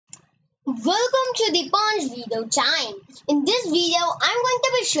Welcome to Dipansh Video Time. In this video, I'm going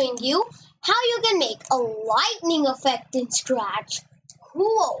to be showing you how you can make a lightning effect in Scratch.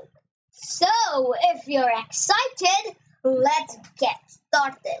 Cool! So, if you're excited, let's get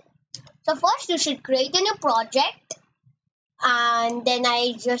started. So first you should create a new project, and then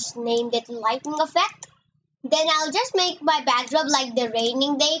I just named it lightning effect. Then I'll just make my backdrop like the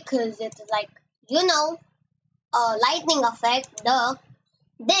raining day because it's like, a lightning effect, duh.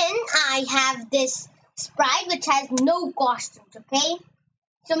 Then I have this sprite which has no costumes, okay?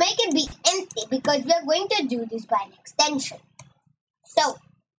 So make it be empty because we're going to do this by an extension. So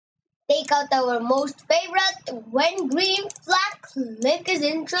take out our most favorite when green flag click is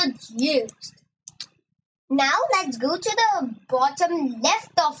introduced. Now let's go to the bottom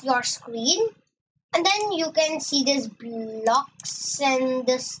left of your screen, and then you can see this blocks and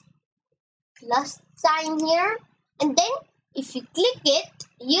this plus sign here, and then if you click it,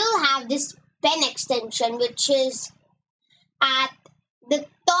 you'll have this pen extension which is at the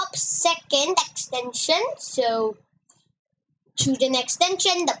top second extension. So choose an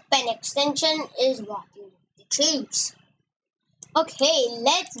extension. The pen extension is what you need to choose. Okay,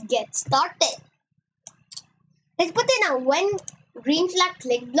 let's get started. Let's put in a when green flag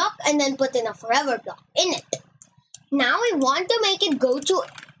click block and then put in a forever block in it. Now we want to make it go to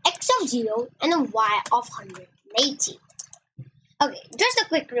x of 0 and a y of 180. Okay, just a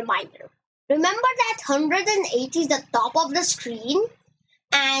quick reminder. Remember that 180 is the top of the screen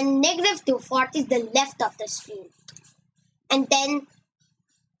and negative 240 is the left of the screen. And then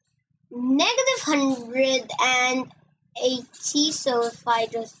negative 180, so if I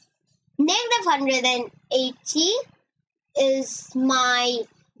just... Negative 180 is my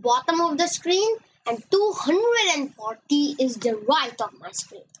bottom of the screen and 240 is the right of my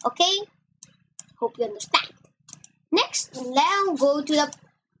screen. Okay? Hope you understand. Next, now go to the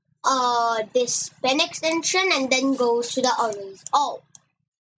this pen extension and then go to the erase all.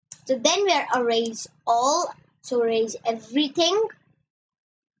 So then we are erase all, so erase everything.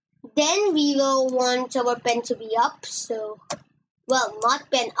 Then we will want our pen to be up, so, well,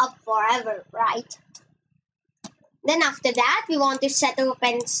 not pen up forever, right? Then after that, we want to set our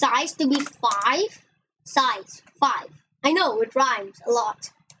pen size to be 5. Size 5. I know, it rhymes a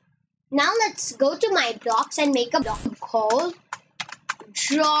lot. Now let's go to my blocks and make a block called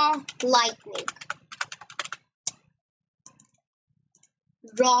Draw Lightning.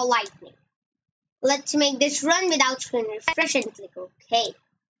 Draw Lightning. Let's make this run without screen refresh and click OK.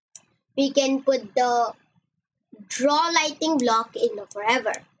 We can put the Draw Lightning block in the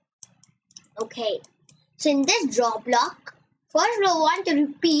forever. Okay. So in this draw block, first we'll want to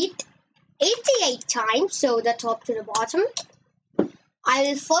repeat 88 times, so the top to the bottom. I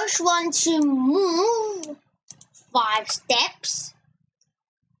will first want to move 5 steps,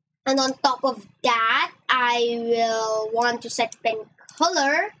 and on top of that I will want to set pen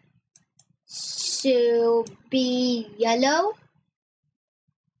color to be yellow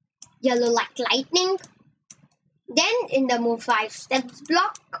like lightning. Then in the move 5 steps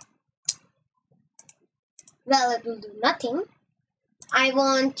block, well, it will do nothing. I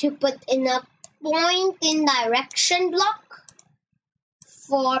want to put in a point in direction block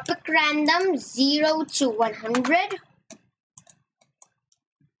for pick random 0 to 100.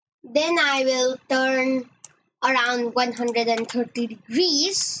 Then I will turn around 130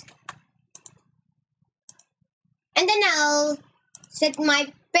 degrees. And then I'll set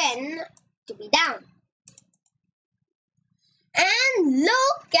my pen to be down. And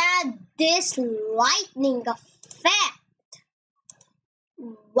look at this lightning effect.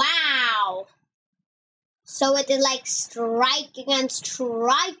 Wow. So it is like striking and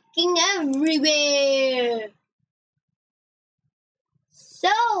striking everywhere.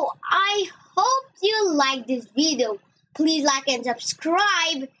 So I hope you like this video. Please like and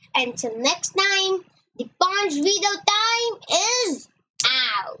subscribe. Until next time, Dipansh Video Time is